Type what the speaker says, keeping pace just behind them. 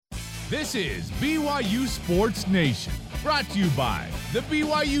This is BYU Sports Nation, brought to you by The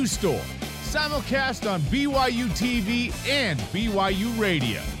BYU Store, simulcast on BYU TV and BYU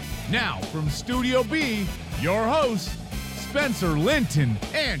Radio. Now, from Studio B, your hosts, Spencer Linton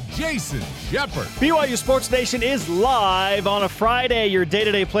and Jason Shepard. BYU Sports Nation is live on a Friday. Your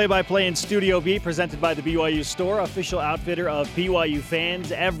day-to-day play-by-play in Studio B, presented by the BYU Store, official outfitter of BYU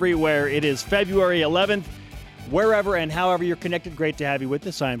fans everywhere. It is February 11th. Wherever and however you're connected, great to have you with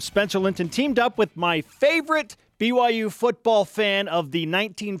us. I am Spencer Linton, teamed up with my favorite BYU football fan of the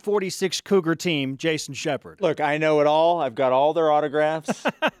 1946 Cougar team, Jason Shepard. Look, I know it all. I've got all their autographs.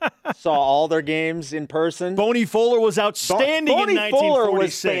 Saw all their games in person. Boney Fuller was outstanding in 1946. Boney Fuller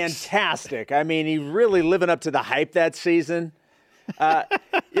was fantastic. I mean, he really living up to the hype that season.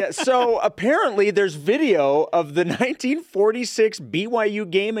 So apparently there's video of the 1946 BYU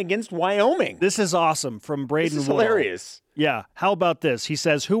game against Wyoming. This is awesome from Braden This is Wool. hilarious. Yeah, how about this? He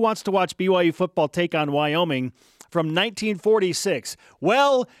says, who wants to watch BYU football take on Wyoming from 1946?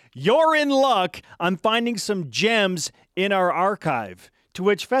 Well, you're in luck. I'm finding some gems in our archive. To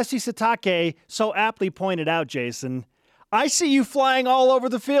which Fesi Sitake so aptly pointed out, Jason, I see you flying all over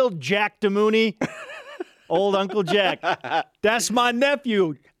the field, Jack DeMooney. Old Uncle Jack. That's my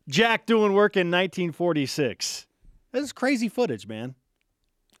nephew, Jack, doing work in 1946. This is crazy footage, man.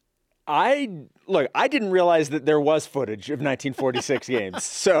 I didn't realize that there was footage of 1946 games.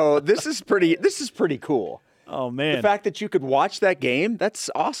 So this is pretty cool. Oh, man. The fact that you could watch that game, that's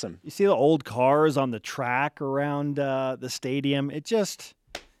awesome. You see the old cars on the track around the stadium. It's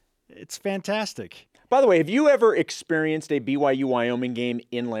fantastic. By the way, have you ever experienced a BYU-Wyoming game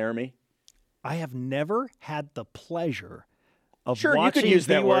in Laramie? I have never had the pleasure of Sure, watching you could use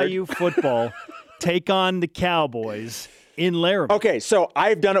that BYU football take on the Cowboys in Laramie. Okay, so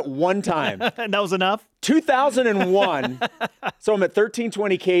I've done it one time. And that was enough? 2001. So I'm at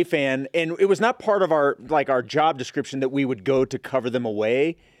 1320K fan, and it was not part of our job description that we would go to cover them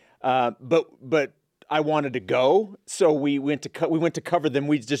away. But I wanted to go, so we went to cover them.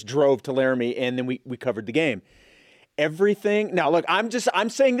 We just drove to Laramie, and then we covered the game. Everything. Now, look, I'm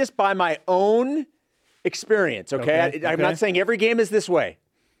saying this by my own experience, okay? I'm not saying every game is this way.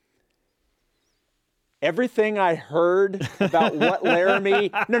 Everything I heard about what Laramie,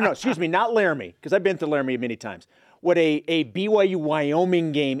 not Laramie, because I've been to Laramie many times, what a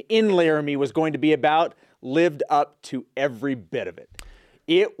BYU-Wyoming game in Laramie was going to be about lived up to every bit of it.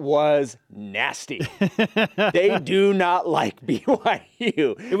 It was nasty. They do not like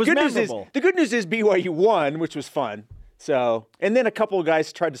BYU. It was memorable. The good news is BYU won, which was fun. So, and then a couple of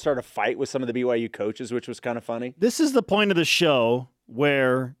guys tried to start a fight with some of the BYU coaches, which was kind of funny. This is the point of the show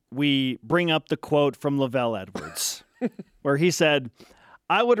where we bring up the quote from Lavelle Edwards, where he said,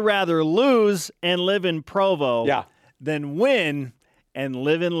 I would rather lose and live in Provo than win and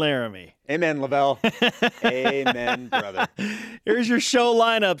live in Laramie. Amen, Lavelle. Amen, brother. Here's your show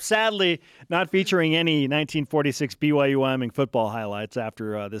lineup. Sadly, not featuring any 1946 BYU Wyoming football highlights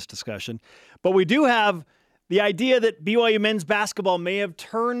after this discussion. But we do have the idea that BYU men's basketball may have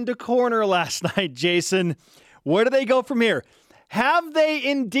turned a corner last night, Jason. Where do they go from here? Have they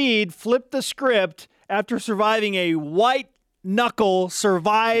indeed flipped the script after surviving a white-knuckle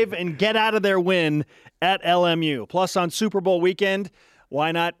survive and get out of their win at LMU? Plus, on Super Bowl weekend,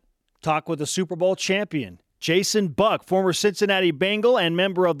 why not talk with a Super Bowl champion? Jason Buck, former Cincinnati Bengal and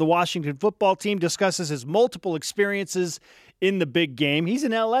member of the Washington football team, discusses his multiple experiences in the big game. He's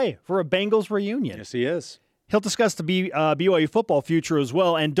in L.A. for a Bengals reunion. Yes, he is. He'll discuss the BYU football future as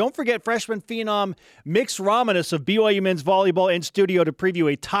well. And don't forget freshman phenom Mix Romanus of BYU men's volleyball in studio to preview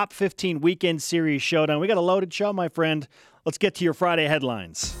a top 15 weekend series showdown. We got a loaded show, my friend. Let's get to your Friday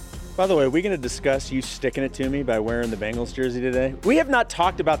headlines. By the way, are we going to discuss you sticking it to me by wearing the Bengals jersey today? We have not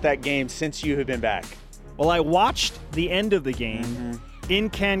talked about that game since you have been back. Well, I watched the end of the game in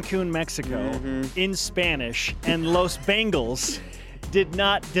Cancun, Mexico, in Spanish, and Los Bengals did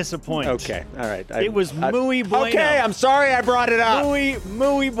not disappoint. Okay, all right. It was muy bueno. Okay, I'm sorry I brought it up.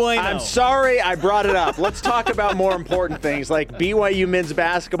 Muy bueno. I'm sorry I brought it up. Let's talk about more important things like BYU men's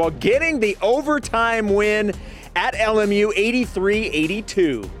basketball getting the overtime win at LMU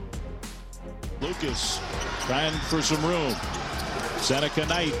 83-82. Lucas trying for some room. Seneca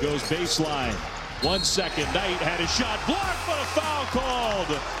Knight goes baseline. 1 second. Knight had a shot blocked, but a foul called.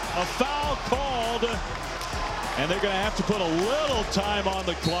 A foul called. And they're going to have to put a little time on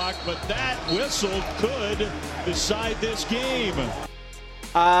the clock, but that whistle could decide this game.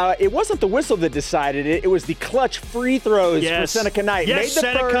 It wasn't the whistle that decided it. It was the clutch free throws for Seneca Knight. Yes, Made the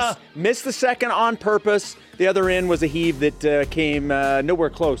Seneca. first, missed the second on purpose. The other end was a heave that came nowhere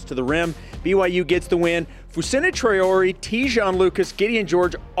close to the rim. BYU gets the win. Fousseyni Traore, Tijon Lucas, Gideon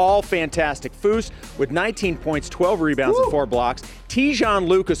George, all fantastic. Foose with 19 points, 12 rebounds, and 4 blocks. Tijon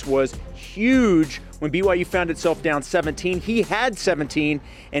Lucas was huge when BYU found itself down 17. He had 17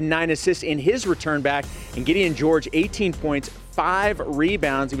 and 9 assists in his return back. And Gideon George, 18 points, 5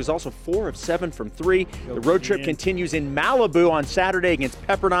 rebounds. He was also 4 of 7 from 3. The road trip continues in Malibu on Saturday against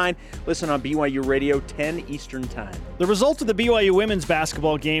Pepperdine. Listen on BYU Radio, 10 Eastern Time. The result of the BYU women's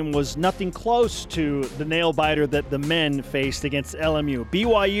basketball game was nothing close to the nail-biter that the men faced against LMU.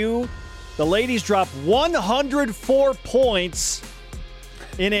 BYU, the ladies dropped 104 points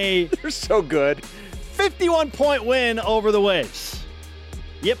in a They're so good. 51-point win over the Waves.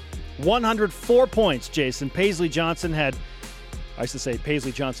 Yep, 104 points, Jason. Paisley Johnson had, I should say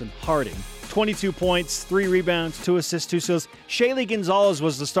Paisley Johnson Harding, 22 points, 3 rebounds, 2 assists, 2 steals. Shaylee Gonzalez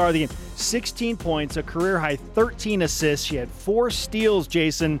was the star of the game. 16 points, a career-high 13 assists. She had 4 steals,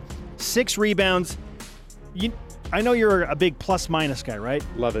 Jason, 6 rebounds. I know you're a big plus-minus guy, right?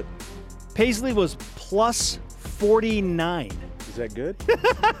 Love it. Paisley was plus 49. Is that good?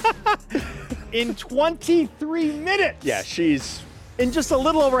 In 23 minutes. Yeah, she's In just a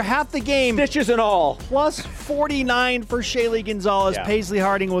little over half the game. stitches and all. Plus 49 for Shaylee Gonzalez. Yeah. Paisley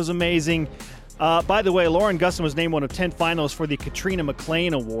Harding was amazing. By the way, Lauren Gustin was named one of 10 finalists for the Katrina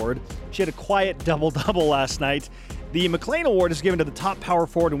McLean Award. She had a quiet double-double last night. The McLean Award is given to the top power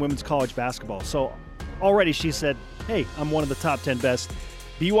forward in women's college basketball. So already she said, hey, I'm one of the top 10 best.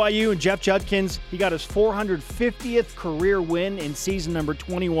 BYU and Jeff Judkins, he got his 450th career win in season number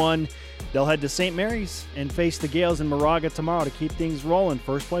 21. They'll head to St. Mary's and face the Gales in Moraga tomorrow to keep things rolling.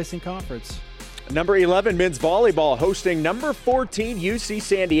 First place in conference. Number 11 men's volleyball hosting number 14 UC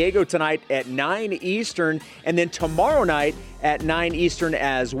San Diego tonight at 9 Eastern, and then tomorrow night at 9 Eastern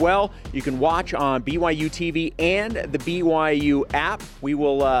as well. You can watch on BYU TV and the BYU app. We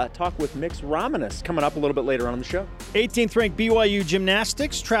will talk with Mix Romanus coming up a little bit later on the show. 18th ranked BYU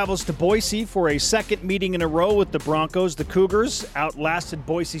Gymnastics travels to Boise for a second meeting in a row with the Broncos. The Cougars outlasted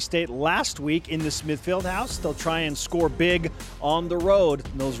Boise State last week in the Smith Fieldhouse. They'll try and score big on the road.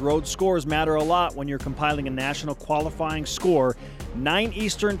 Those road scores matter a lot when you're compiling a national qualifying score. 9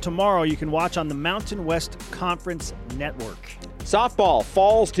 Eastern tomorrow. You can watch on the Mountain West Conference Network. Softball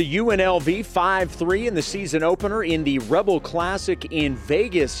falls to UNLV 5-3 in the season opener in the Rebel Classic in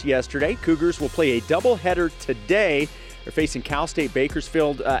Vegas yesterday. Cougars will play a doubleheader today. They're facing Cal State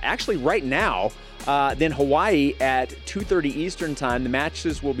Bakersfield actually right now. Then Hawaii at 2:30 Eastern Time. The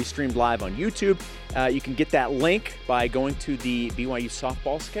matches will be streamed live on YouTube. You can get that link by going to the BYU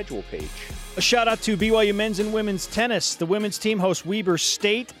softball schedule page. A shout out to BYU men's and women's tennis. The women's team hosts Weber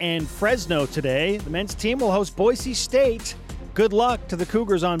State and Fresno today. The men's team will host Boise State. Good luck to the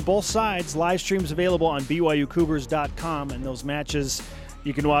Cougars on both sides. Live streams available on BYUCougars.com, and those matches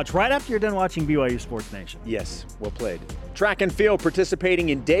you can watch right after you're done watching BYU Sports Nation. Yes, well played. Track and field participating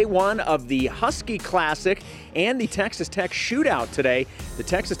in day one of the Husky Classic and the Texas Tech Shootout today. The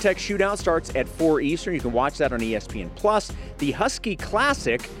Texas Tech Shootout starts at 4 Eastern. You can watch that on ESPN+. The Husky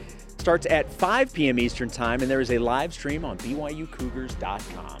Classic starts at 5 p.m. Eastern Time, and there is a live stream on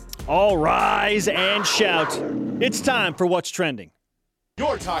BYUCougars.com. All rise and shout. It's time for What's Trending.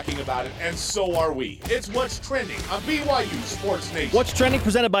 You're talking about it, and so are we. It's What's Trending on BYU Sports Nation. What's Trending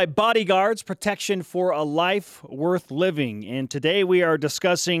presented by Bodyguards, protection for a life worth living. And today we are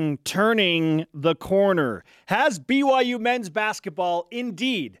discussing turning the corner. Has BYU men's basketball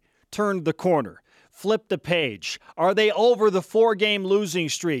indeed turned the corner? Flip the page. Are they over the 4-game losing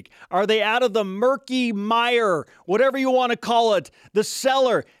streak? Are they out of the murky mire, whatever you want to call it, the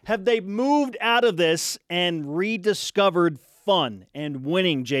cellar? Have they moved out of this and rediscovered fun and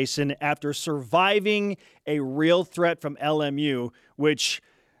winning, Jason, after surviving a real threat from LMU, which,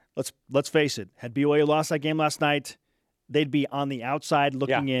 let's face it, had BYU lost that game last night, they'd be on the outside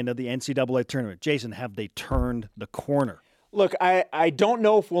looking into the NCAA tournament. Jason, have they turned the corner? Look, I don't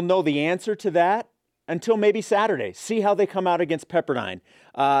know if we'll know the answer to that until maybe Saturday. See how they come out against Pepperdine.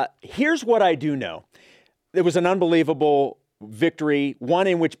 Here's what I do know. It was an unbelievable victory, one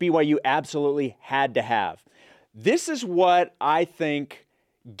in which BYU absolutely had to have. This is what I think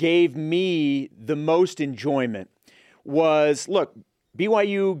gave me the most enjoyment was, look,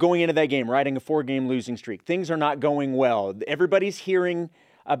 BYU going into that game, riding a 4-game losing streak. Things are not going well. Everybody's hearing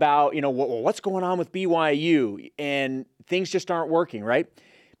about, what's going on with BYU, and things just aren't working, right?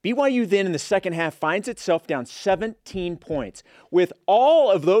 BYU then in the second half finds itself down 17 points. With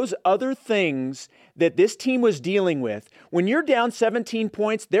all of those other things that this team was dealing with, when you're down 17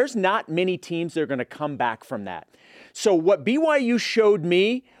 points, there's not many teams that are going to come back from that. So what BYU showed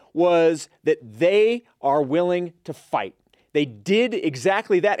me was that they are willing to fight. They did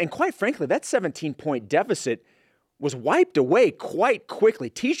exactly that. And quite frankly, that 17-point deficit was wiped away quite quickly.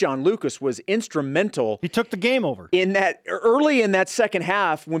 Te'Jon Lucas was instrumental. He took the game over. Early in that second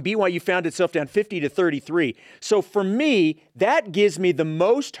half when BYU found itself down 50-33. So for me, that gives me the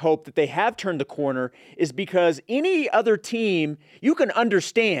most hope that they have turned the corner, is because any other team, you can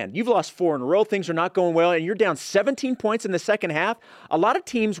understand. You've lost 4 in a row, things are not going well, and you're down 17 points in the second half. A lot of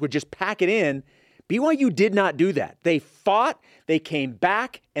teams would just pack it in. BYU did not do that. They fought, they came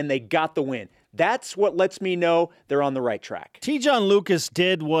back, and they got the win. That's what lets me know they're on the right track. Te'Jon Lucas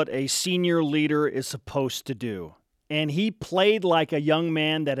did what a senior leader is supposed to do. And he played like a young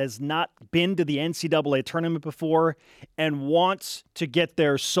man that has not been to the NCAA tournament before and wants to get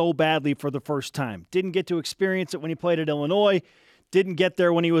there so badly for the first time. Didn't get to experience it when he played at Illinois. Didn't get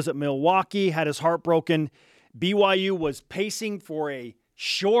there when he was at Milwaukee. Had his heart broken. BYU was pacing for a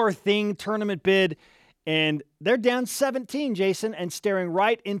sure thing tournament bid. And they're down 17, Jason, and staring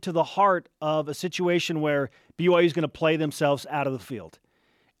right into the heart of a situation where BYU is going to play themselves out of the field.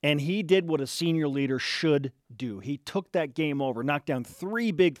 And he did what a senior leader should do. He took that game over, knocked down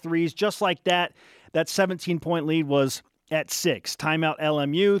 3 big threes. Just like that, that 17-point lead was at 6. Timeout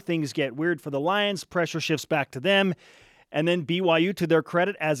LMU. Things get weird for the Lions. Pressure shifts back to them. And then BYU, to their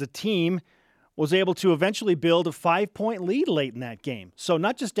credit as a team, was able to eventually build a 5-point lead late in that game. So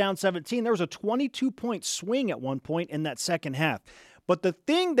not just down 17, there was a 22-point swing at one point in that second half. But the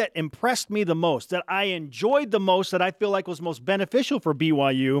thing that impressed me the most, that I enjoyed the most, that I feel like was most beneficial for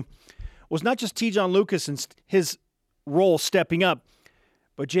BYU, was not just Te'Jon Lucas and his role stepping up,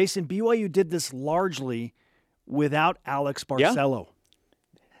 but Jason, BYU did this largely without Alex Barcelo.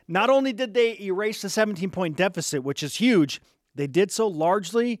 Yeah. Not only did they erase the 17-point deficit, which is huge, they did so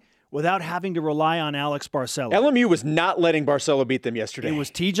largely without having to rely on Alex Barcelo. LMU was not letting Barcelo beat them yesterday. It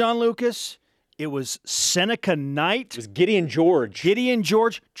was Te'Jon Lucas. It was Seneca Knight. It was Gideon George.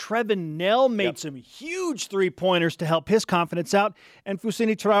 Trevin Nell made some huge three-pointers to help his confidence out. And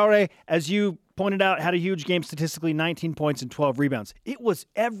Fousseyni Traore, as you pointed out, had a huge game statistically, 19 points and 12 rebounds. It was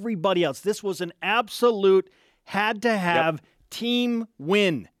everybody else. This was an absolute had-to-have team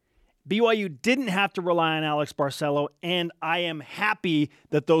win. BYU didn't have to rely on Alex Barcelo, and I am happy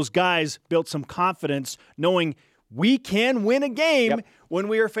that those guys built some confidence knowing we can win a game when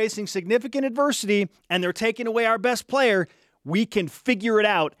we are facing significant adversity and they're taking away our best player. We can figure it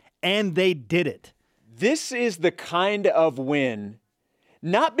out, and they did it. This is the kind of win,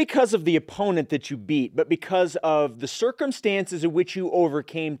 not because of the opponent that you beat, but because of the circumstances in which you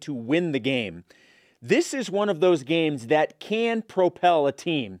overcame to win the game. This is one of those games that can propel a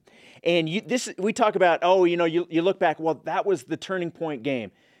team. And we talk about, you look back, well, that was the turning point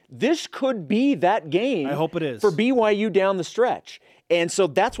game. This could be that game. I hope it is. For BYU down the stretch. And so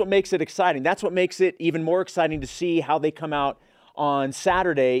that's what makes it exciting. That's what makes it even more exciting to see how they come out on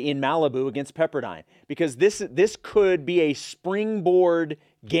Saturday in Malibu against Pepperdine. Because this could be a springboard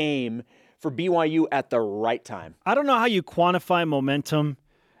game for BYU at the right time. I don't know how you quantify momentum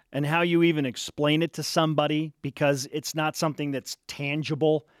and how you even explain it to somebody, because it's not something that's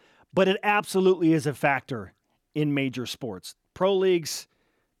tangible, but it absolutely is a factor in major sports. Pro leagues,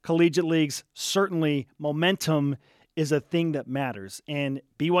 collegiate leagues, certainly momentum is a thing that matters. And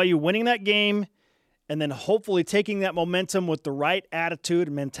BYU winning that game and then hopefully taking that momentum with the right attitude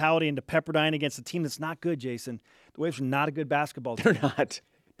and mentality into Pepperdine against a team that's not good, Jason. The Waves are not a good basketball team. They're not.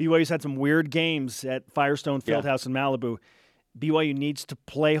 BYU's had some weird games at Firestone Fieldhouse in Malibu. BYU needs to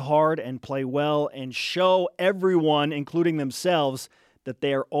play hard and play well and show everyone, including themselves, that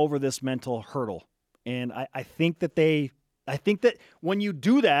they are over this mental hurdle. And I think that when you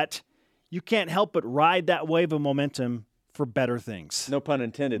do that, you can't help but ride that wave of momentum for better things. No pun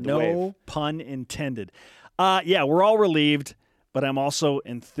intended. No pun intended. We're all relieved, but I'm also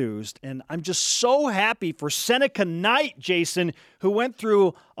enthused. And I'm just so happy for Seneca Knight, Jason, who went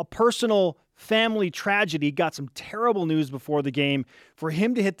through a personal family tragedy, got some terrible news before the game. For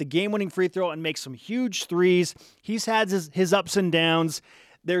him to hit the game-winning free throw and make some huge threes, he's had his ups and downs.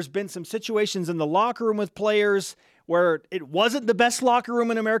 There's been some situations in the locker room with players where it wasn't the best locker room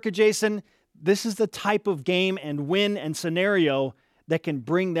in America, Jason. This is the type of game and win and scenario that can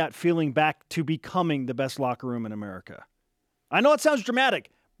bring that feeling back to becoming the best locker room in America. I know it sounds dramatic,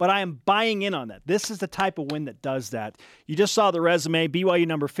 but I am buying in on that. This is the type of win that does that. You just saw the resume, BYU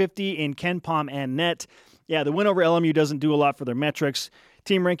number 50 in KenPom and net. Yeah, the win over LMU doesn't do a lot for their metrics.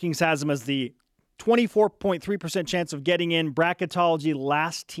 Team Rankings has them as the 24.3% chance of getting in. Bracketology,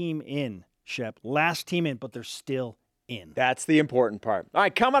 last team in, Shep. Last team in, but they're still in. That's the important part. All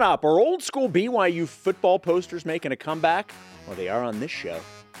right, coming up, are old school BYU football posters making a comeback? Well, they are on this show.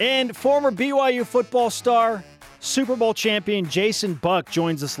 And former BYU football star Super Bowl champion Jason Buck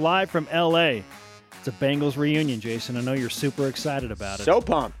joins us live from L.A. It's a Bengals reunion, Jason. I know you're super excited about it. So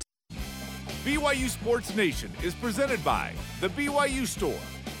pumped. BYU Sports Nation is presented by The BYU Store,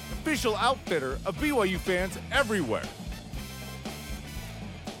 official outfitter of BYU fans everywhere.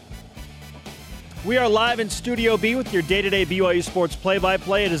 We are live in Studio B with your day-to-day BYU Sports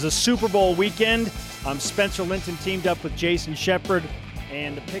play-by-play. It is a Super Bowl weekend. I'm Spencer Linton, teamed up with Jason Shepard,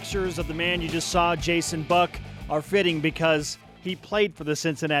 and the pictures of the man you just saw, Jason Buck, are fitting because he played for the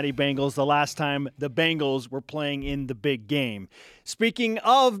Cincinnati Bengals the last time the Bengals were playing in the big game. Speaking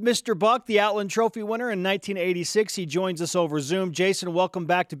of Mr. Buck, the Outland Trophy winner in 1986, he joins us over Zoom. Jason, welcome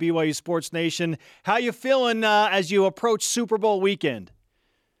back to BYU Sports Nation. How you feeling as you approach Super Bowl weekend?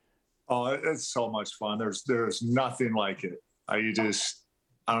 Oh, it's so much fun. There's nothing like it. I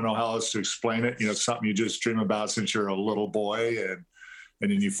don't know how else to explain it. It's something you just dream about since you're a little boy, and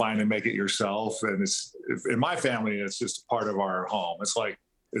then you finally make it yourself. And in my family, it's just part of our home.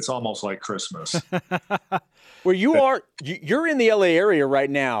 It's almost like Christmas. Where you're in the LA area right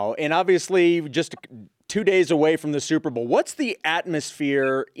now, and obviously just 2 days away from the Super Bowl. What's the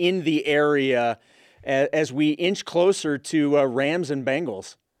atmosphere in the area as we inch closer to Rams and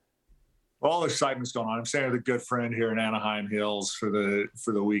Bengals? All the excitement's going on. I'm staying with a good friend here in Anaheim Hills for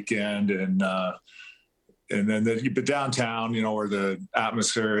the weekend, and then but downtown, where the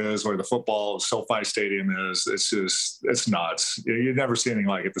atmosphere is, where the football SoFi Stadium is, it's nuts. You've never seen anything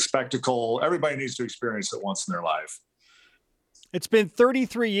like it. The spectacle, everybody needs to experience it once in their life. It's been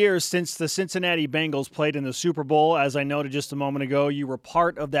 33 years since the Cincinnati Bengals played in the Super Bowl. As I noted just a moment ago, you were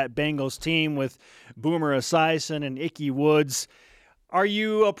part of that Bengals team with Boomer Esiason and Ickey Woods. Are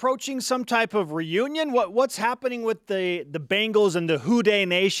you approaching some type of reunion? What's happening with the Bengals and the Houday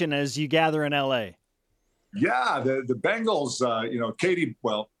Nation as you gather in L.A.? Yeah, the Bengals,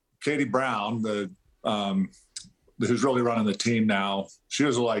 Katie Brown, who's really running the team now. She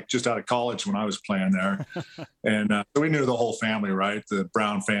was just out of college when I was playing there. And so we knew the whole family, right? The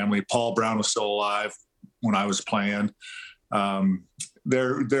Brown family. Paul Brown was still alive when I was playing.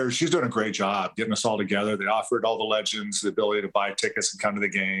 She's doing a great job getting us all together. They offered all the legends the ability to buy tickets and come to the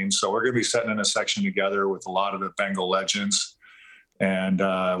game. So we're going to be sitting in a section together with a lot of the Bengal legends. And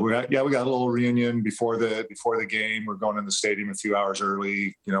we got a little reunion before the game. We're going in the stadium a few hours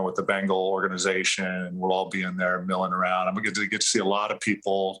early, with the Bengal organization, and we'll all be in there milling around. I'm going to get to see a lot of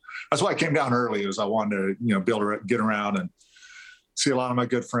people. That's why I came down early, is I wanted to, be able to get around and see a lot of my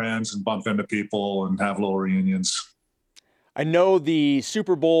good friends and bump into people and have little reunions. I know the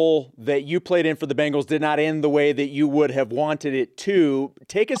Super Bowl that you played in for the Bengals did not end the way that you would have wanted it to.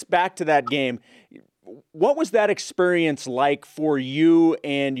 Take us back to that game. What was that experience like for you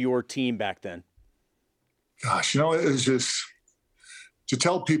and your team back then? Gosh, it was just, to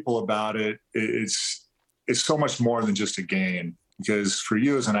tell people about it, it's so much more than just a game. Because for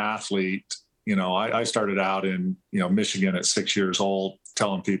you as an athlete, I started out in, Michigan at 6 years old,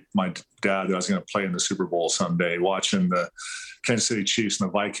 telling people, my dad, that I was going to play in the Super Bowl someday, watching the Kansas City Chiefs and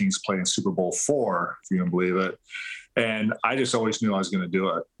the Vikings play in Super Bowl IV, if you can believe it. And I just always knew I was going to do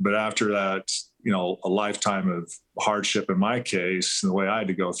it. But after that, a lifetime of hardship in my case, and the way I had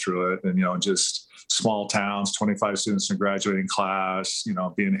to go through it, and, just small towns, 25 students in a graduating class,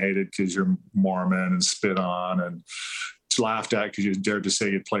 being hated because you're Mormon and spit on and laughed at because you dared to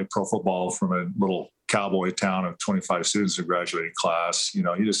say you played pro football from a little cowboy town of 25 students in a graduating class. You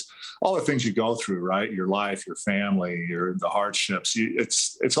just, all the things you go through, right? Your life, your family, the hardships,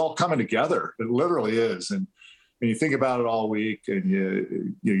 it's all coming together. It literally is. And you think about it all week, and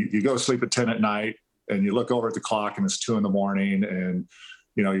you go to sleep at 10 at night, and you look over at the clock and it's 2 a.m, and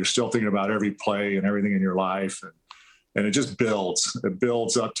you're still thinking about every play and everything in your life, and it just builds. It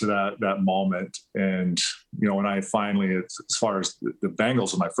builds up to that moment. And when I finally, as far as the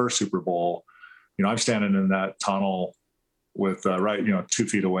Bengals in my first Super Bowl, I'm standing in that tunnel with 2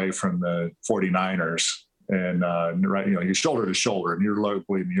 feet away from the 49ers. And you're shoulder to shoulder, and you're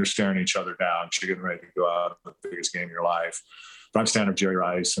locally, and you're staring each other down. You're getting ready to go out in the biggest game of your life. But I'm standing with Jerry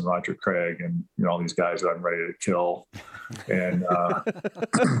Rice and Roger Craig, and all these guys that I'm ready to kill. And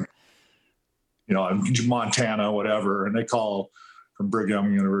Montana, whatever, and they call from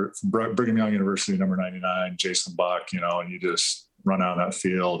Brigham Young University, number 99, Jason Buck. And you just run out of that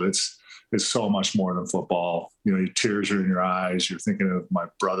field. It's so much more than football. Your tears are in your eyes. You're thinking of my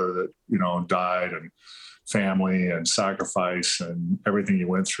brother that died, and family and sacrifice and everything you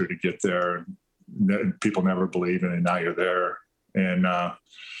went through to get there. People never believe in it, and now you're there. And I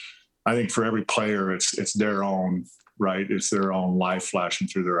think for every player, it's their own, right? It's their own life flashing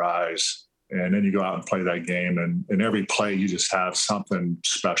through their eyes. And then you go out and play that game, and every play you just have something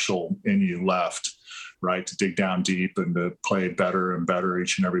special in you left right? To dig down deep and to play better and better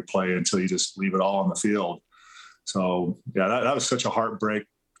each and every play until you just leave it all on the field. So, yeah, that was such a heartbreak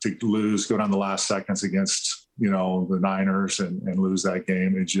to lose, go down the last seconds against, the Niners and lose that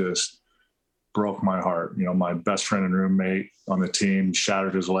game. It just broke my heart. My best friend and roommate on the team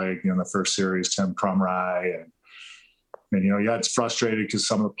shattered his leg in the first series, Tim Crumry. And you got frustrated because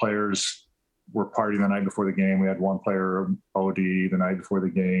some of the players were partying the night before the game. We had one player OD the night before the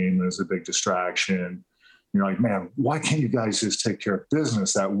game. It was a big distraction. You're like, man, why can't you guys just take care of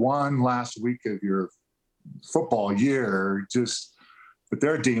business that one last week of your football year? But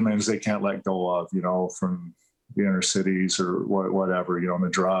they're demons they can't let go of, from the inner cities or whatever, and the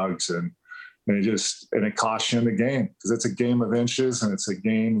drugs. And it costs you in the game because it's a game of inches and it's a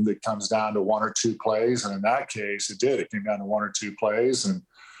game that comes down to one or two plays. And in that case, it did. It came down to one or two plays and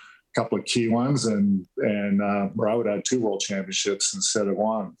a couple of key ones. And where I would have 2 world championships instead of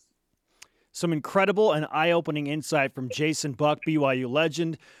 1. Some incredible and eye-opening insight from Jason Buck, BYU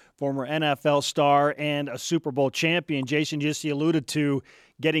legend, former NFL star, and a Super Bowl champion. Jason, just you alluded to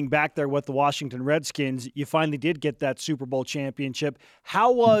getting back there with the Washington Redskins. You finally did get that Super Bowl championship.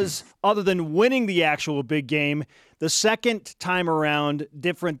 How was, other than winning the actual big game, the second time around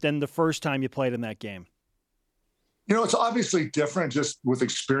different than the first time you played in that game? It's obviously different just with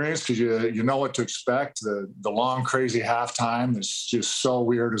experience because you know what to expect. The long, crazy halftime is just so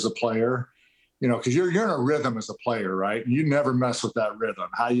weird as a player. Because you're in a rhythm as a player, right? You never mess with that rhythm.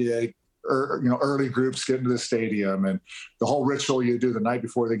 How you, early groups get into the stadium and the whole ritual you do the night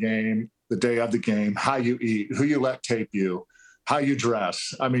before the game, the day of the game, how you eat, who you let tape you, how you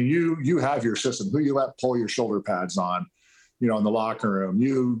dress. I mean, you have your system, who you let pull your shoulder pads on, in the locker room.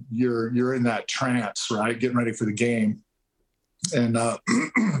 You're in that trance, right? Getting ready for the game. And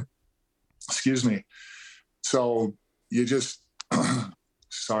excuse me. So you just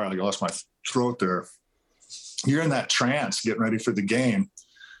sorry, I lost my throat there. You're in that trance getting ready for the game.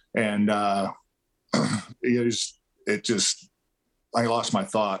 And I lost my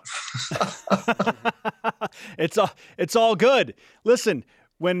thought. It's all good. Listen,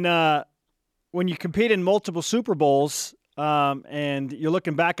 when you compete in multiple Super Bowls, and you're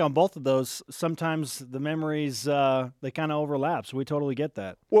looking back on both of those, sometimes the memories, they kind of overlap. So we totally get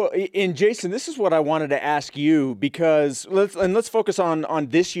that. Well, and Jason, this is what I wanted to ask you, because let's focus on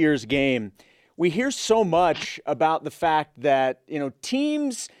this year's game. We hear so much about the fact that,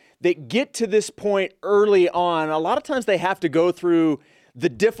 teams that get to this point early on, a lot of times they have to go through the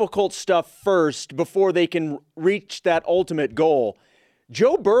difficult stuff first before they can reach that ultimate goal.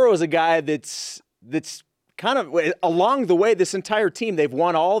 Joe Burrow is a guy that's kind of along the way, this entire team, they've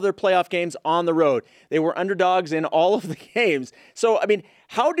won all their playoff games on the road. They were underdogs in all of the games. So, I mean,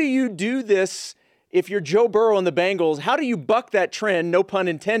 how do you do this if you're Joe Burrow and the Bengals? How do you buck that trend, no pun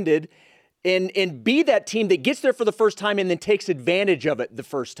intended, and be that team that gets there for the first time and then takes advantage of it the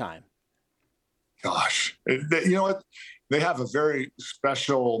first time? Gosh, you know what? They have a very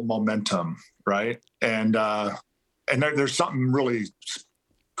special momentum, right? And there's something really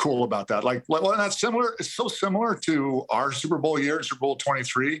cool about that. That's similar. It's so similar to our Super Bowl year, Super Bowl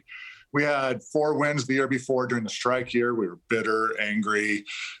 23. We had 4 wins the year before during the strike year. We were bitter, angry,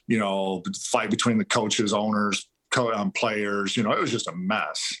 fight between the coaches, owners, players. It was just a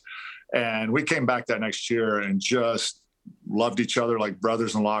mess. And we came back that next year and just loved each other like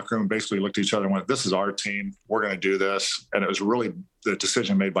brothers in the locker room, basically looked at each other and went, this is our team. We're going to do this. And it was really the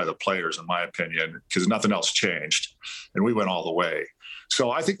decision made by the players, in my opinion, because nothing else changed. And we went all the way.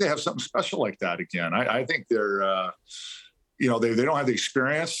 So I think they have something special like that again. I think they're, they don't have the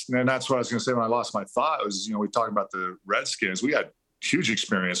experience. And that's what I was going to say when I lost my thought was, we talked about the Redskins. We had huge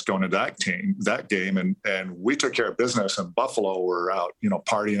experience going to that game. And we took care of business, and Buffalo were out,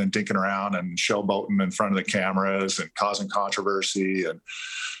 partying and dinking around and showboating in front of the cameras and causing controversy and,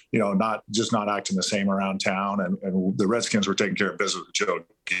 not acting the same around town. And the Redskins were taking care of business with Joe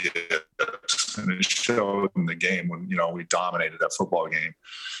Gibbs, and it showed in the game when, we dominated that football game.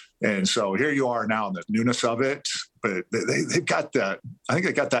 And so here you are now in the newness of it, but they've got that, I think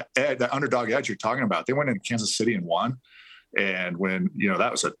they got that underdog edge you're talking about. They went into Kansas City and won. And when,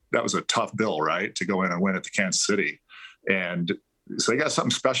 that was a tough bill, right, to go in and win at the Kansas City. And so they got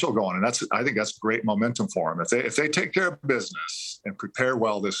something special going. And I think that's great momentum for them. If they take care of business and prepare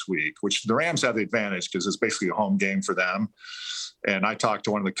well this week, which the Rams have the advantage because it's basically a home game for them. And I talked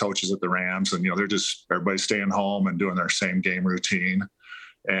to one of the coaches at the Rams, and, everybody's staying home and doing their same game routine.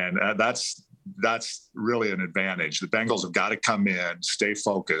 And that's really an advantage. The Bengals have got to come in, stay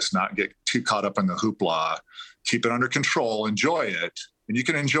focused, not get too caught up in the hoopla, keep it under control, enjoy it, and you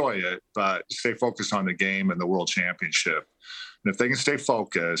can enjoy it, but stay focused on the game and the world championship. And if they can stay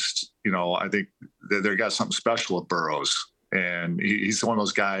focused, I think they've got something special with Burrows. And he's one of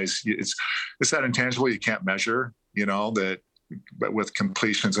those guys, it's that intangible you can't measure, that but with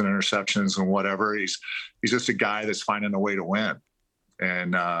completions and interceptions and whatever, he's just a guy that's finding a way to win.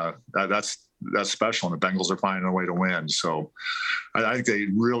 And that's special. And the Bengals are finding a way to win. So I think they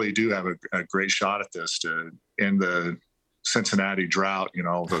really do have a great shot at this to end the Cincinnati drought,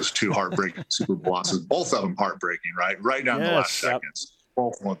 those two heartbreaking Super Bowl losses, both of them heartbreaking, right down the last seconds,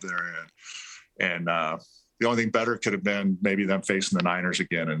 both of them they're in. And the only thing better could have been maybe them facing the Niners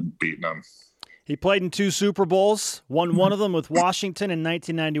again and beating them. He played in 2 Super Bowls, won one of them with Washington in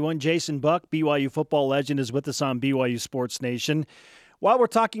 1991. Jason Buck, BYU football legend, is with us on BYU Sports Nation. While we're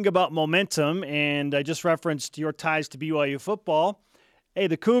talking about momentum, and I just referenced your ties to BYU football, hey,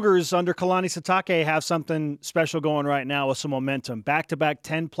 the Cougars under Kalani Sitake have something special going right now with some momentum. Back-to-back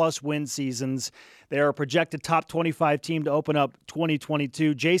 10-plus win seasons. They are a projected top 25 team to open up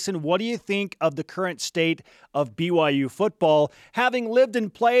 2022. Jason, what do you think of the current state of BYU football, having lived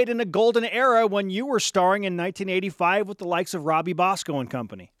and played in a golden era when you were starring in 1985 with the likes of Robbie Bosco and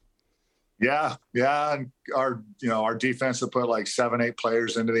company? Yeah. And our defense have put like 7-8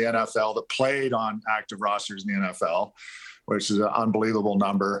 players into the NFL that played on active rosters in the NFL, which is an unbelievable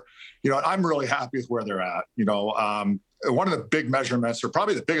number. I'm really happy with where they're at. One of the big measurements, or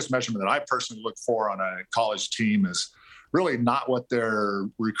probably the biggest measurement that I personally look for on a college team, is really not what they're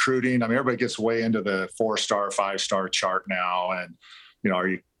recruiting. I mean, everybody gets way into the 4-star, 5-star chart now. And, are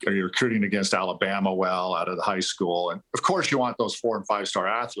you recruiting against Alabama well out of the high school? And of course you want those 4- and 5-star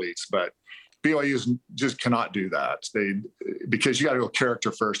athletes, but BYU just cannot do that. Because you got to go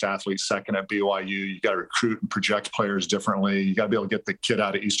character first, athlete second at BYU. You got to recruit and project players differently. You got to be able to get the kid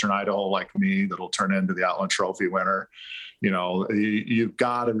out of Eastern Idaho like me that'll turn into the Outland Trophy winner. You've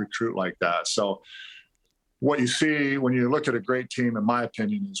got to recruit like that. So what you see when you look at a great team, in my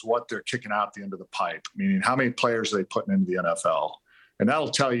opinion, is what they're kicking out the end of the pipe, meaning how many players are they putting into the NFL. And that'll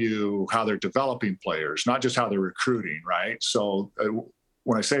tell you how they're developing players, not just how they're recruiting, right? So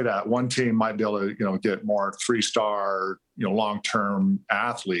when I say that, one team might be able to, get more 3-star, long-term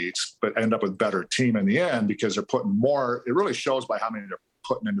athletes, but end up with better team in the end because they're putting more. It really shows by how many they're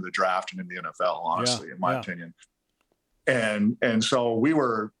putting into the draft and in the NFL, honestly, in my opinion. And so we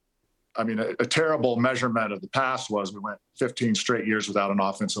were, a terrible measurement of the past was we went 15 straight years without an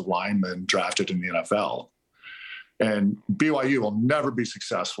offensive lineman drafted in the NFL. And BYU will never be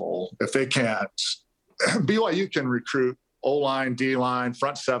successful if they can't. BYU can recruit O-line, D-line,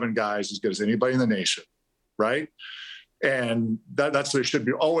 front 7 guys as good as anybody in the nation, right? And that's there should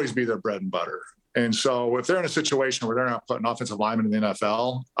always be their bread and butter. And so if they're in a situation where they're not putting offensive linemen in the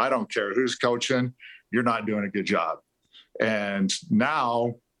NFL, I don't care who's coaching, you're not doing a good job. And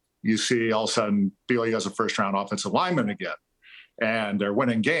now you see all of a sudden BYU has a first-round offensive lineman again, and they're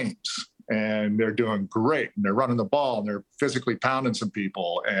winning games, and they're doing great, and they're running the ball, and they're physically pounding some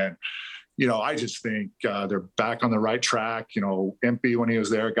people. And I just think they're back on the right track. Impey, when he was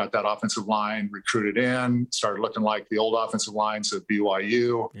there, got that offensive line recruited in, started looking like the old offensive lines of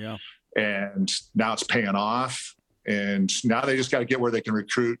BYU. Yeah. And now it's paying off. And now they just got to get where they can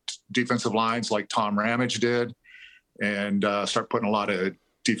recruit defensive lines like Tom Ramage did and start putting a lot of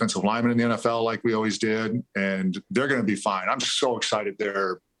defensive linemen in the NFL like we always did. And they're going to be fine. I'm so excited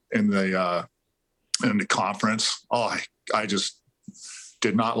they're in the conference. Oh, I just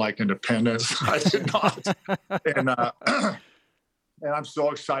did not like independence. I did not. And I'm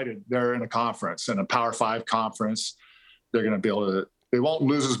so excited they're in a conference, in a Power 5 conference. They're going to be able to, they won't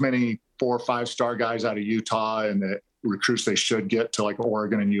lose as many 4 or 5-star guys out of Utah and the recruits they should get to like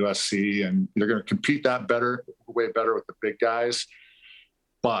Oregon and USC. And they're going to compete way better with the big guys,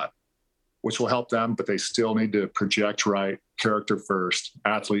 which will help them, but they still need to project right, character first,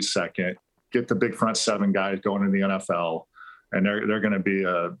 athlete second, get the big front 7 guys going in the NFL. And they're going to be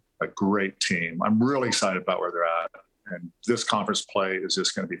a great team. I'm really excited about where they're at. And this conference play is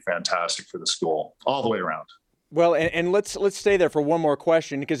just going to be fantastic for the school all the way around. Well, and let's stay there for one more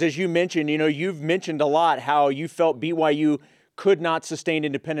question, because as you mentioned, you've mentioned a lot how you felt BYU could not sustain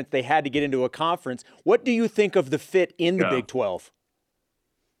independence. They had to get into a conference. What do you think of the fit in the Big 12?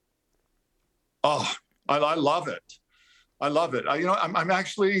 Oh, I love it. I love it. I'm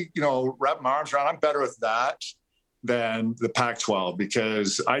actually, wrapping my arms around. I'm better with that than the Pac-12,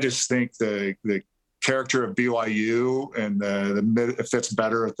 because I just think the character of BYU and it fits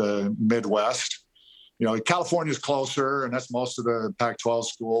better at the Midwest. California's closer, and that's most of the Pac-12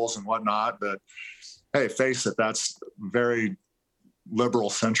 schools and whatnot. But hey, face it, that's very liberal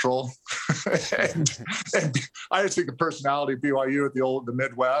central. and I just think the personality of BYU at the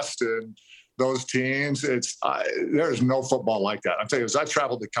Midwest and those teams, there's no football like that. I'm telling you, as I've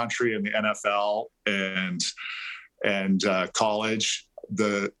traveled the country in the NFL and college,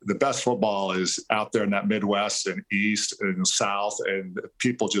 the best football is out there in that Midwest and East and South, and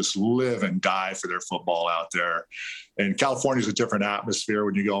people just live and die for their football out there. And California's a different atmosphere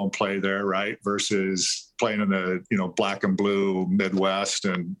when you go and play there, right? Versus playing in the, black and blue Midwest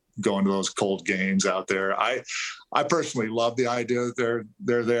and going to those cold games out there. I personally love the idea that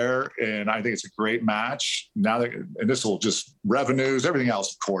they're there, and I think it's a great match. And this will just revenues, everything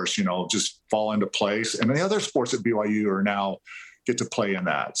else, of course, just fall into place. And the other sports at BYU are now get to play in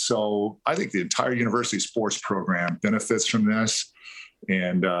that. So I think the entire university sports program benefits from this.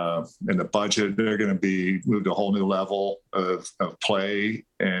 And in the budget, they're going to be moved to a whole new level of play.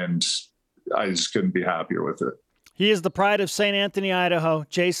 And I just couldn't be happier with it. He is the pride of St. Anthony, Idaho,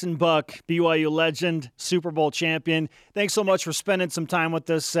 Jason Buck, BYU legend, Super Bowl champion. Thanks so much for spending some time with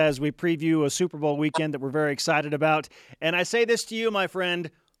us as we preview a Super Bowl weekend that we're very excited about. And I say this to you, my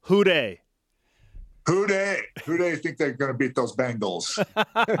friend, who dey? Who dey? Who dey think they're going to beat those Bengals?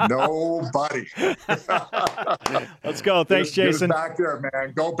 Nobody. Let's go. Thanks, Jason. Get us back there,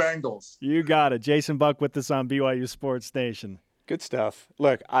 man. Go Bengals. You got it. Jason Buck with us on BYU Sports Nation. Good stuff.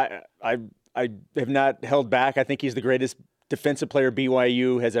 Look, I have not held back. I think he's the greatest defensive player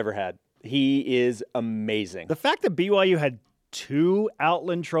BYU has ever had. He is amazing. The fact that BYU had 2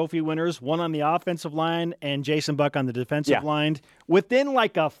 Outland Trophy winners, one on the offensive line and Jason Buck on the defensive line, within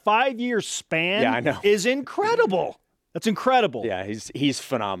like a 5-year span is incredible. That's incredible. Yeah, he's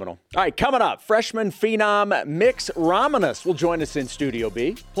phenomenal. All right, coming up, freshman phenom Mix Romanus will join us in Studio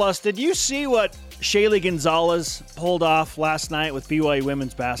B. Plus, did you see what Shaylee Gonzalez pulled off last night with BYU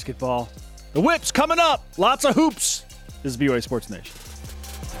women's basketball? The whip's coming up. Lots of hoops. This is BYU Sports Nation.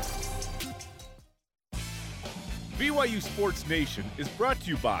 BYU Sports Nation is brought to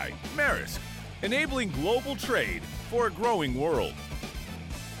you by Maersk, enabling global trade for a growing world.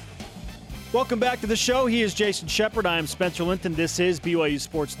 Welcome back to the show. He is Jason Shepard. I am Spencer Linton. This is BYU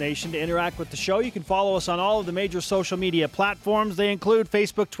Sports Nation. To interact with the show, you can follow us on all of the major social media platforms. They include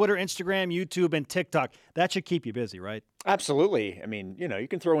Facebook, Twitter, Instagram, YouTube, and TikTok. That should keep you busy, right? Absolutely. I mean, you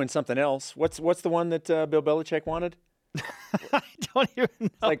can throw in something else. What's the one that Bill Belichick wanted? I don't even know.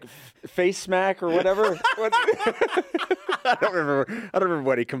 Like face smack or whatever. I don't remember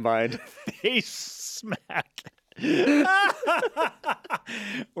what he combined. Face smack.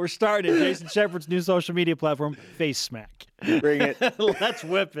 We're starting Jason Shepard's new social media platform, Face Smack. Bring it. Let's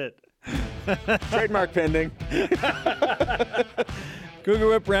whip it. Trademark pending. Cougar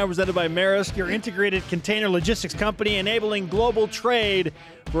Whip round presented by Maersk, your integrated container logistics company enabling global trade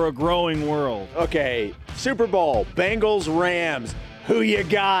for a growing world. Okay, Super Bowl, Bengals, Rams. Who you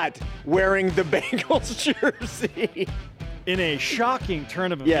got wearing the Bengals jersey? In a shocking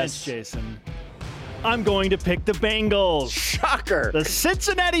turn of events, Jason, I'm going to pick the Bengals. Shocker. The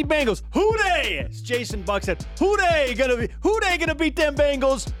Cincinnati Bengals. Who they? As Jason Buck said, who they gonna beat them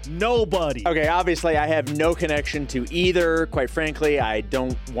Bengals? Nobody. Okay, obviously I have no connection to either. Quite frankly, I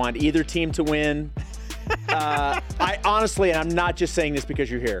don't want either team to win. I honestly, and I'm not just saying this because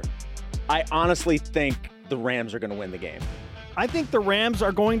you're here, I honestly think the Rams are going to win the game. I think the Rams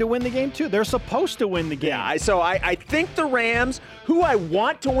are going to win the game, too. They're supposed to win the game. Yeah, so I think the Rams, who I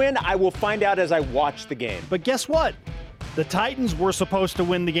want to win, I will find out as I watch the game. But guess what? The Titans were supposed to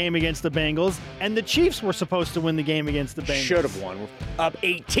win the game against the Bengals, and the Chiefs were supposed to win the game against the Bengals. Should have won. We're up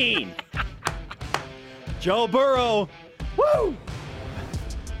 18. Joe Burrow. Woo!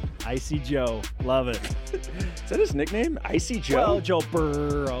 Icy Joe. Love it. Is that his nickname? Icy Joe? Well, Joe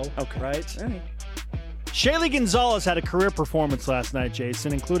Burrow. Okay. Right? All right. Shaylee Gonzalez had a career performance last night,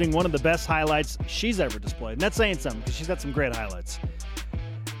 Jason, including one of the best highlights she's ever displayed. And that's saying something because she's had some great highlights.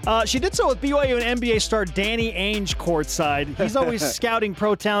 She did so with BYU and NBA star Danny Ainge courtside. He's always scouting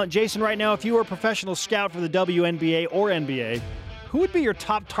pro talent. Jason, right now, if you were a professional scout for the WNBA or NBA, who would be your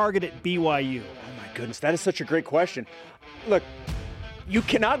top target at BYU? Oh, my goodness. That is such a great question. Look, you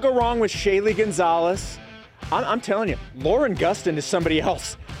cannot go wrong with Shaylee Gonzalez. I'm telling you, Lauren Gustin is somebody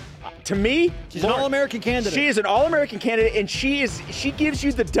else. To me, she's an All-American candidate. She is an All-American candidate, and she gives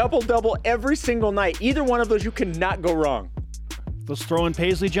you the double-double every single night. Either one of those, you cannot go wrong. Let's throw in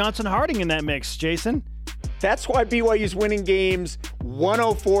Paisley Johnson-Harding in that mix, Jason. That's why BYU's winning games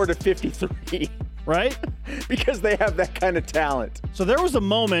 104-53. Right? Because they have that kind of talent. So there was a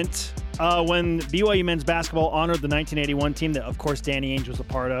moment when BYU men's basketball honored the 1981 team that, of course, Danny Ainge was a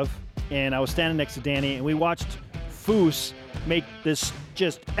part of. And I was standing next to Danny, and we watched Foose make this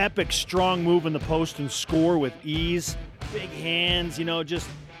just epic strong move in the post and score with ease. big hands, just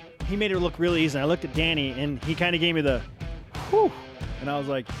he made it look really easy. I looked at Danny, and he kind of gave me the whew, and I was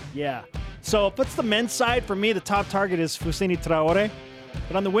like, yeah. So if it's the men's side, for me, the top target is Fousseyni Traore.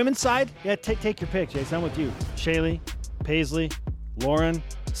 But on the women's side, yeah, take your pick, Jason. I'm with you. Shaylee, Paisley, Lauren.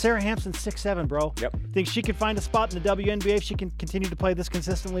 Sarah Hampson, 6'7", bro. Yep. Think she could find a spot in the WNBA if she can continue to play this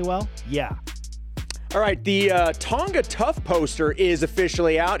consistently well? Yeah. All right, the Tonga Tough poster is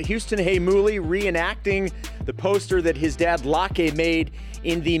officially out. Houston Heimuli reenacting the poster that his dad Lake made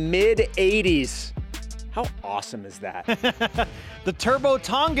in the mid-'80s. How awesome is that? The Turbo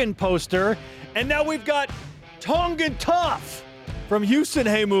Tongan poster, and now we've got Tongan Tough from Houston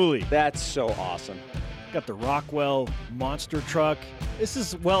Heimuli. That's so awesome. Got the Rockwell monster truck. This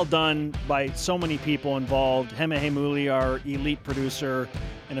is well done by so many people involved. Hema Heimuli, our elite producer,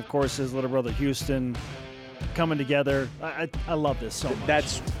 and of course his little brother Houston, coming together. I love this so much.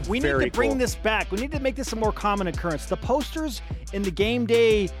 That's we need very to bring cool. this back. We need to make this a more common occurrence. The posters in the game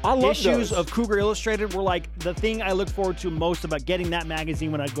day issues those. of Cougar Illustrated were like the thing I look forward to most about getting that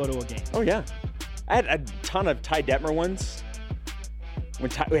magazine when I go to a game. Oh, yeah. I had a ton of Ty Detmer ones. When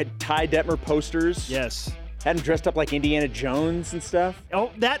we had Ty Detmer posters. Yes. Had him dressed up like Indiana Jones and stuff.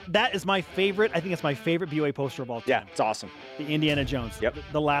 Oh, that is my favorite. I think it's my favorite BYU poster of all time. Yeah, it's awesome. The Indiana Jones. Yep.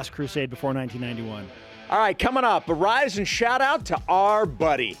 The Last Crusade before 1991. All right, coming up, a rise and shout out to our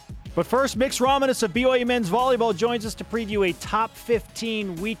buddy. But first, Mix Romanus of BYU Men's Volleyball joins us to preview a top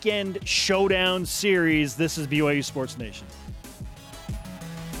 15 weekend showdown series. This is BYU Sports Nation.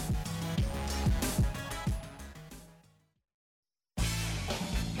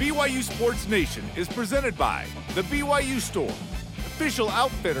 BYU Sports Nation is presented by The BYU Store, official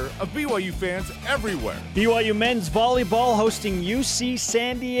outfitter of BYU fans everywhere. BYU Men's Volleyball hosting UC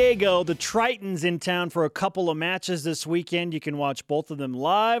San Diego. The Tritons in town for a couple of matches this weekend. You can watch both of them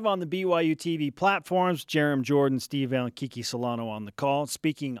live on the BYU TV platforms. Jerem Jordan, Steve Allen, Kiki Solano on the call.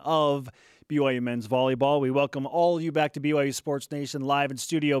 Speaking of BYU Men's Volleyball, we welcome all of you back to BYU Sports Nation live in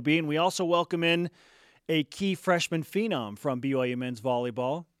Studio B. And we also welcome in a key freshman phenom from BYU Men's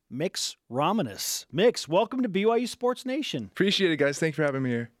Volleyball, Mix Romanus. Mix, welcome to BYU Sports Nation. Appreciate it, guys. Thanks for having me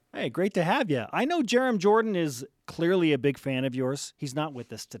here. Hey, great to have you. I know Jerem Jordan is clearly a big fan of yours. He's not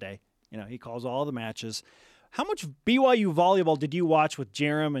with us today. He calls all the matches. How much BYU volleyball did you watch with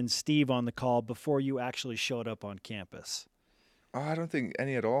Jerem and Steve on the call before you actually showed up on campus? I don't think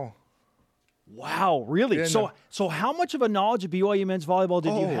any at all. Wow, really? Yeah, So how much of a knowledge of BYU men's volleyball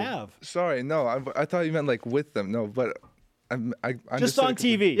did you have? Sorry, no. I thought you meant like with them. No, but I Just on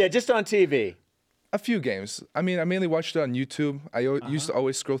TV. Yeah, just on TV. A few games. I mean, I mainly watched it on YouTube. I used to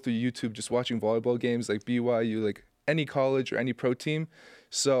always scroll through YouTube just watching volleyball games like BYU, like any college or any pro team.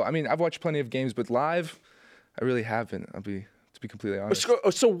 So, I mean, I've watched plenty of games, but live, I really haven't. To be completely honest.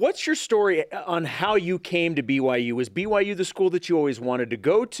 So what's your story on how you came to BYU? Was BYU the school that you always wanted to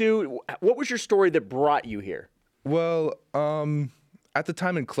go to? What was your story that brought you here? Well, at the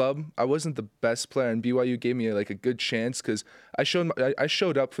time in club, I wasn't the best player, and BYU gave me a good chance because I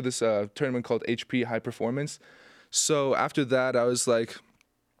showed up for this tournament called HP High Performance. So after that, I was like,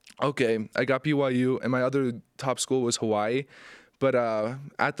 okay, I got BYU, and my other top school was Hawaii. But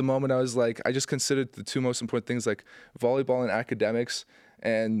at the moment, I was like, I just considered the two most important things, like volleyball and academics.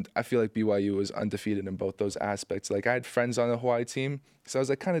 And I feel like BYU was undefeated in both those aspects. Like, I had friends on the Hawaii team, so I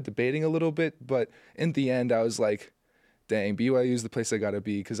was kind of debating a little bit. But in the end, I was like, dang, BYU is the place I got to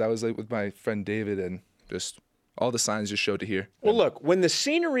be, because I was with my friend David, and just all the signs just showed to here. Well, look, when the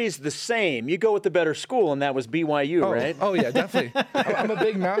scenery is the same, you go with the better school, and that was BYU, right? Oh, yeah, definitely. I'm a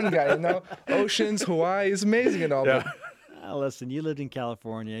big mountain guy, Oceans, Hawaii is amazing and all, but Listen, you lived in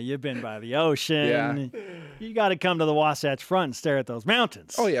California. You've been by the ocean. Yeah. You got to come to the Wasatch Front and stare at those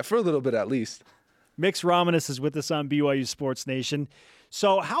mountains. Oh, yeah, for a little bit at least. Mix Romanus is with us on BYU Sports Nation.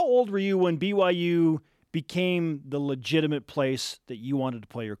 So how old were you when BYU became the legitimate place that you wanted to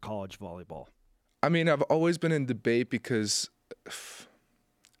play your college volleyball? I mean, I've always been in debate because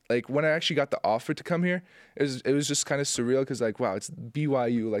when I actually got the offer to come here, it was just kind of surreal because, wow, it's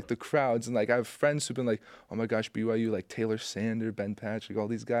BYU, the crowds. And, I have friends who've been like, oh, my gosh, BYU, Taylor Sander, Ben Patch, all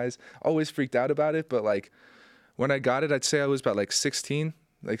these guys. Always freaked out about it. But, when I got it, I'd say I was about, 16,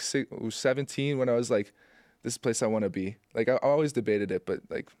 17 when I was this is the place I want to be. I always debated it, but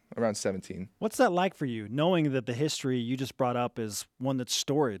around 17. What's that like for you, knowing that the history you just brought up is one that's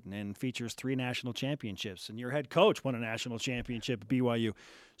storied and features 3 national championships, and your head coach won a national championship at BYU?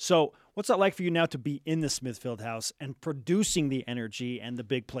 So what's that like for you now to be in the Smithfield House and producing the energy and the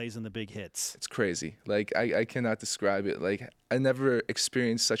big plays and the big hits? It's crazy. I cannot describe it. I never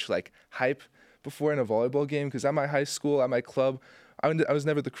experienced such hype before in a volleyball game, because at my high school, at my club, I was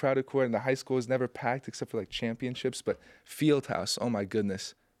never the crowded court, and the high school was never packed except for like championships. But field house, oh my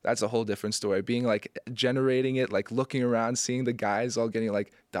goodness, that's a whole different story. Being like generating it, like looking around, seeing the guys all getting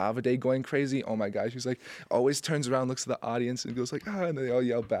like Davide going crazy. Oh my gosh, he's like always turns around, looks at the audience, and goes like, ah, and they all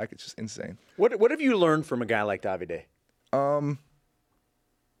yell back. It's just insane. What have you learned from a guy like Davide? How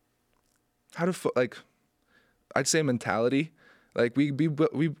to like, I'd say mentality. Like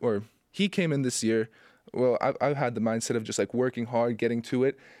he came in this year. Well, I've had the mindset of just like working hard, getting to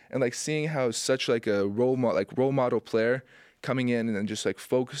it, and like seeing how such like a role model player coming in and then just like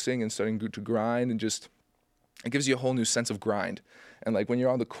focusing and starting to grind, and just it gives you a whole new sense of grind. And like when you're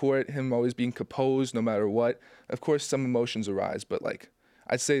on the court, him always being composed no matter what. Of course, some emotions arise, but like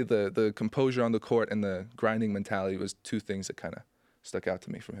I'd say the composure on the court and the grinding mentality was two things that kind of stuck out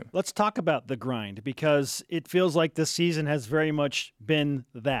to me from him. Let's talk about the grind, because it feels like this season has very much been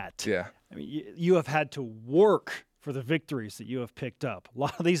that. Yeah. I mean, you have had to work for the victories that you have picked up. A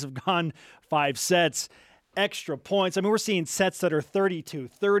lot of these have gone 5 sets, extra points. I mean, we're seeing sets that are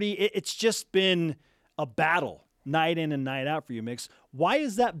 32-30. It's just been a battle night in and night out for you, Mix. Why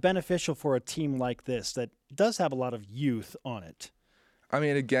is that beneficial for a team like this that does have a lot of youth on it? I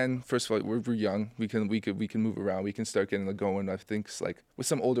mean, again, first of all, we're young. We can move around. We can start getting the going. I think like with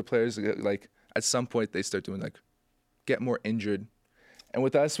some older players, like at some point they start doing like get more injured, and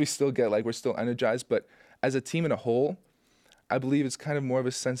with us we still get like we're still energized. But as a team in a whole, I believe it's kind of more of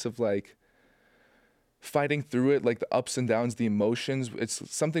a sense of like fighting through it, like the ups and downs, the emotions. It's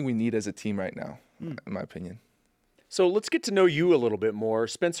something we need as a team right now, in my opinion. So let's get to know you a little bit more.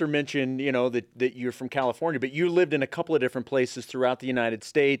 Spencer mentioned, that you're from California, but you lived in a couple of different places throughout the United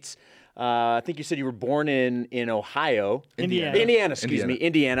States. I think you said you were born in Ohio. Indiana.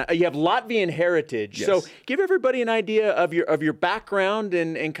 Indiana. You have Latvian heritage. Yes. So give everybody an idea of your background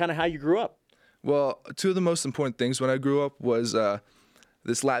and kind of how you grew up. Well, two of the most important things when I grew up was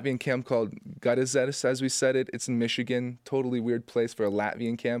this Latvian camp called Gadazeres, as we said it. It's in Michigan. Totally weird place for a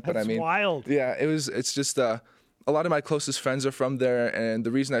Latvian camp. But That's I mean, wild. Yeah, it's just a lot of my closest friends are from there, and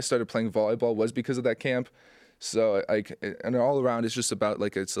the reason I started playing volleyball was because of that camp. So and all around it's just about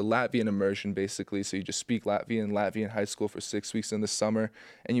like it's a Latvian immersion basically. So you just speak Latvian high school for 6 weeks in the summer,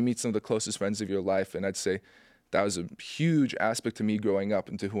 and you meet some of the closest friends of your life. And I'd say that was a huge aspect to me growing up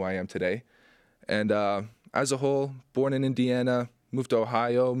and to who I am today. And as a whole, born in Indiana, moved to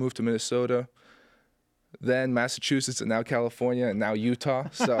Ohio, moved to Minnesota, then Massachusetts, and now California, and now Utah.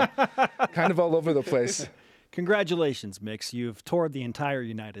 So kind of all over the place. Congratulations, Mix. You've toured the entire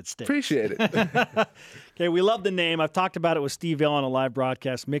United States. Appreciate it. Okay, we love the name. I've talked about it with Steve Vail on a live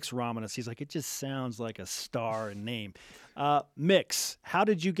broadcast, Mix Romanus. He's like, it just sounds like a star and name. Mix, how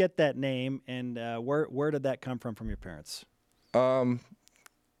did you get that name, and where did that come from your parents?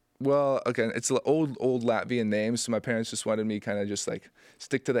 Well, again, it's an old Latvian name, so my parents just wanted me kind of just like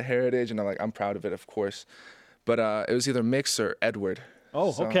stick to the heritage, and I'm proud of it, of course. But it was either Mix or Edward.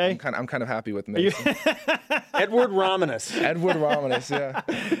 Oh, so okay. I'm kind of happy with Mix. Edward Romanus. Edward Romanus, yeah.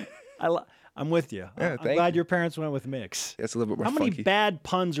 I'm with you. Yeah, I'm glad your parents went with Mix. It's a little bit more How many funky. bad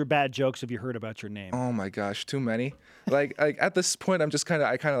puns or bad jokes have you heard about your name? Oh my gosh, too many. Like at this point,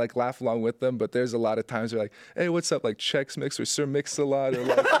 I kind of like laugh along with them, but there's a lot of times where like, hey, what's up, like Chex Mix or Sir Mix-a-Lot or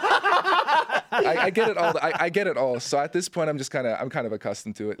like. I get it all. I get it all. So at this point, I'm kind of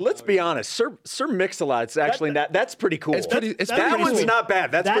accustomed to it. Let's be honest, Sir Mix-a-Lot's actually that's pretty cool. It's pretty. It's that pretty one's cool. not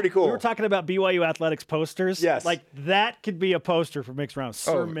bad. That's pretty cool. We were talking about BYU athletics posters. Yes. Like that could be a poster for Mix Round.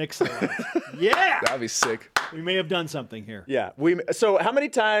 Sir Oh. Mix-a-Lot. Yeah. That'd be sick. We may have done something here. Yeah. So how many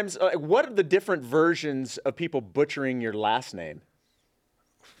times? What are the different versions of people butchering your last name?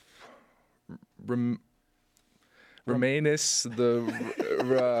 Romanus, Do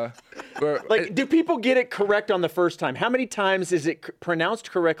people get it correct on the first time? How many times is it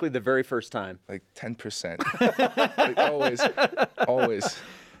pronounced correctly the very first time? like 10%. Like always.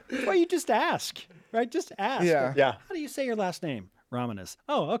 Well, you just ask, right? Just ask. Yeah. Yeah. How do you say your last name? Romanus.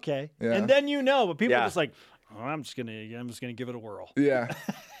 Oh, okay. Yeah. And then you know, but people Yeah. are just like, oh, I'm just gonna give it a whirl. Yeah.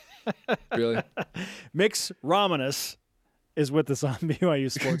 Really. Mix Romanus is with us on BYU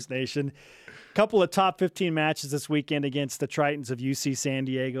Sports Nation. Couple of top 15 matches this weekend against the Tritons of UC San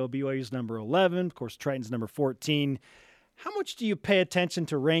Diego. BYU's number 11, of course, Tritons number 14. How much do you pay attention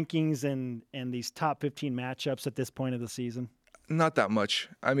to rankings and these top 15 matchups at this point of the season? Not that much.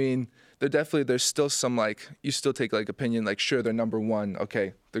 I mean, there's still some like you still take like opinion like sure they're number one,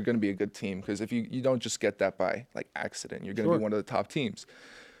 okay, they're going to be a good team because if you don't just get that by like accident, you're going to be one of the top teams.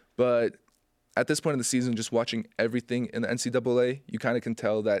 But at this point in the season, just watching everything in the NCAA, you kind of can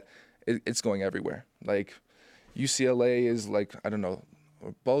tell that it's going everywhere. Like UCLA is like, I don't know,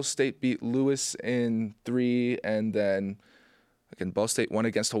 Ball State beat Lewis in 3, and then again, Ball State won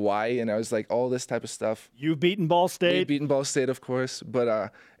against Hawaii, and I was like, all this type of stuff. You've beaten Ball State. We've beaten Ball State, of course,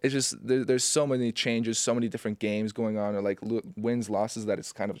 but it's just there's so many changes, so many different games going on, or like wins, losses, that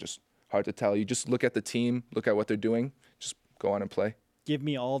it's kind of just hard to tell. You just look at the team, look at what they're doing, just go on and play. Give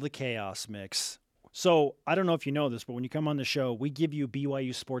me all the chaos mix. So I don't know if you know this, but when you come on the show, we give you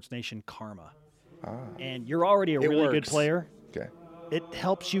BYU Sports Nation karma. And you're already a really good player. Okay. It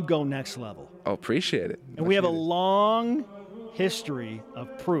helps you go next level. Oh, appreciate it. And we have a long history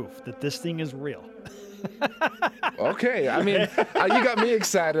of proof that this thing is real. Okay. I mean, you got me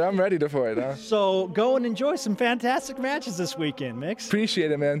excited. I'm ready for it. Huh? So go and enjoy some fantastic matches this weekend, Mix.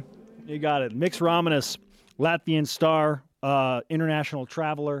 Appreciate it, man. You got it. Mix Romanis, Latvian star, international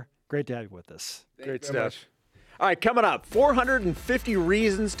traveler. Great to have you with us. Great stuff. All right, coming up, 450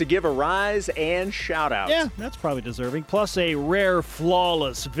 reasons to give a rise and shout out. Yeah, that's probably deserving. Plus a rare,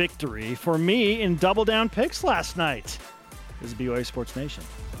 flawless victory for me in Double Down Picks last night. This is BYU Sports Nation.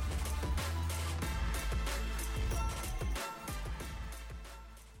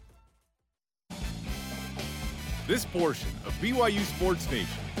 This portion of BYU Sports Nation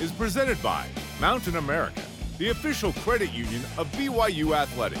is presented by Mountain America, the official credit union of BYU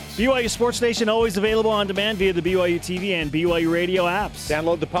Athletics. BYU Sports Nation always available on demand via the BYU TV and BYU radio apps.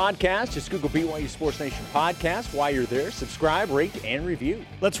 Download the podcast. Just Google BYU Sports Nation podcast. While you're there, subscribe, rate, and review.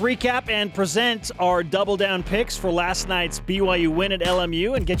 Let's recap and present our double down picks for last night's BYU win at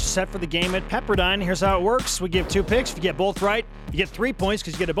LMU and get you set for the game at Pepperdine. Here's how it works. We give 2 picks. If you get both right, you get 3 points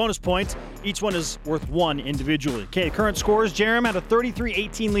because you get a bonus point. Each one is worth 1 individually. Okay, current scores. Jerem had a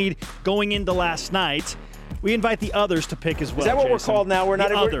 33-18 lead going into last night. We invite the others to pick as well. Is that what Jason. we're called now? We're not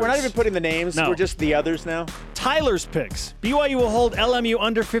even putting the names. No. We're just the others now. Tyler's picks. BYU will hold LMU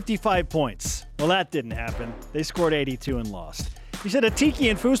under 55 points. Well, that didn't happen. They scored 82 and lost. He said Atiki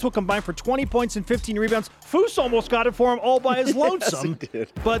and Foose will combine for 20 points and 15 rebounds. Foose almost got it for him all by his lonesome. Yes, he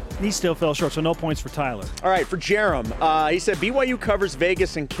did. But he still fell short, so no points for Tyler. All right, for Jerem, he said BYU covers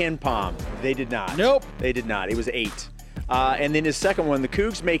Vegas and KenPom. They did not. Nope. They did not. It was 8. And then his second one, the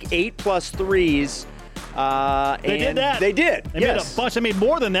Cougs make 8+ threes. They did that. They did. They made a bunch. They made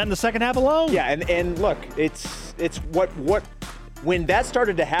more than that in the second half alone. Yeah, and look, it's what when that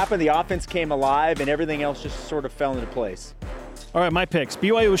started to happen, the offense came alive and everything else just sort of fell into place. All right, my picks.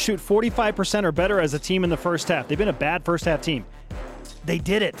 BYU will shoot 45% or better as a team in the first half. They've been a bad first half team. They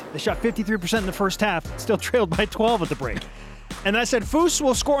did it. They shot 53% in the first half, still trailed by 12 at the break. And I said Foose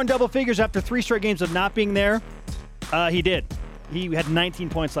will score in double figures after 3 straight games of not being there. He did. He had 19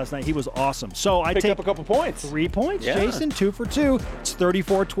 points last night. He was awesome. So I picked take up a couple points. 3 points, Yeah. Jason. 2 for 2. It's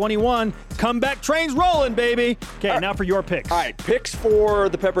 34-21. Comeback train's rolling, baby. Okay, now for your picks. All right, picks for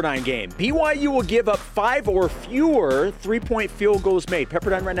the Pepperdine game. BYU will give up 5 or fewer 3-point field goals made.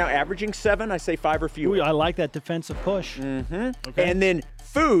 Pepperdine right now averaging 7. I say 5 or fewer. Ooh, I like that defensive push. Okay. Okay. And then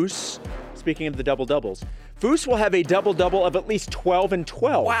Foose, speaking of the double-doubles, Foose will have a double-double of at least 12 and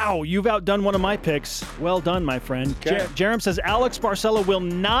 12. Wow, you've outdone one of my picks. Well done, my friend. Okay. Jerem says Alex Barcelo will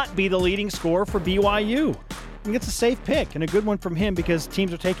not be the leading scorer for BYU. I think it's a safe pick and a good one from him because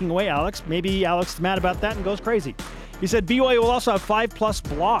teams are taking away Alex. Maybe Alex is mad about that and goes crazy. He said BYU will also have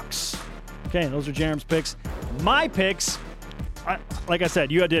 5+ blocks. Okay, those are Jerem's picks. My picks, like I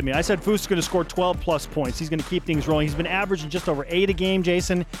said, you outdid me. I said Foose is going to score 12+ points. He's going to keep things rolling. He's been averaging just over 8 a game,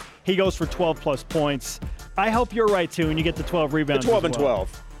 Jason. He goes for 12+ points. I hope you're right, too, and you get the 12 rebounds. The 12 as and well.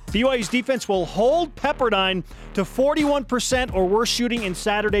 12. BYU's defense will hold Pepperdine to 41% or worse shooting in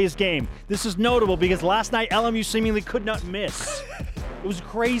Saturday's game. This is notable because last night LMU seemingly could not miss. It was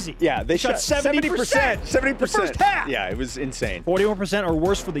crazy. Yeah, they shot 70%. 70%. The first half. Yeah, it was insane. 41% or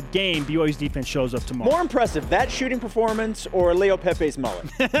worse for the game. BYU's defense shows up tomorrow. More impressive, that shooting performance or Leo Pepe's mullet?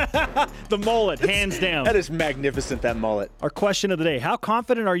 The mullet, hands down. That is magnificent, that mullet. Our question of the day, how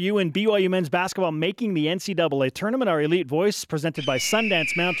confident are you in BYU men's basketball making the NCAA tournament? Our elite voice, presented by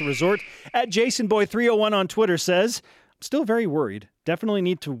Sundance Mountain Resort, at JasonBoy301 on Twitter says, I'm still very worried. Definitely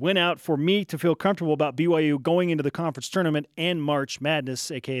need to win out for me to feel comfortable about BYU going into the conference tournament and March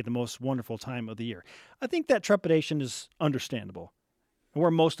Madness, a.k.a. the most wonderful time of the year. I think that trepidation is understandable, and where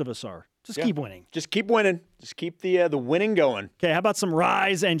most of us are. Just keep winning. Just keep winning. Just keep the winning going. Okay, how about some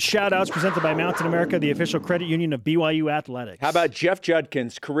rise and shout-outs presented by Mountain America, the official credit union of BYU Athletics? How about Jeff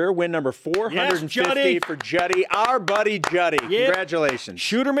Judkins, career win number 450 Juddy. for Juddy, our buddy Juddy. Yep. Congratulations.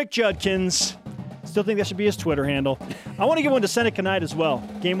 Shooter McJudkins. Still think that should be his Twitter handle. I want to give one to Seneca Knight as well.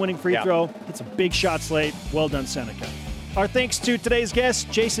 Game-winning free throw. It's a big shot slate. Well done, Seneca. Our thanks to today's guests,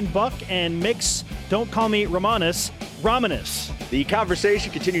 Jason Buck and Mix, don't call me Romanus. The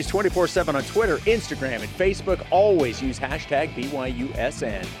conversation continues 24/7 on Twitter, Instagram, and Facebook. Always use hashtag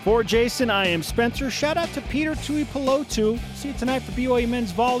BYUSN. For Jason, I am Spencer. Shout out to Peter Tuipulotu. See you tonight for BYU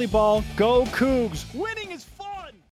men's volleyball. Go Cougs. Winning!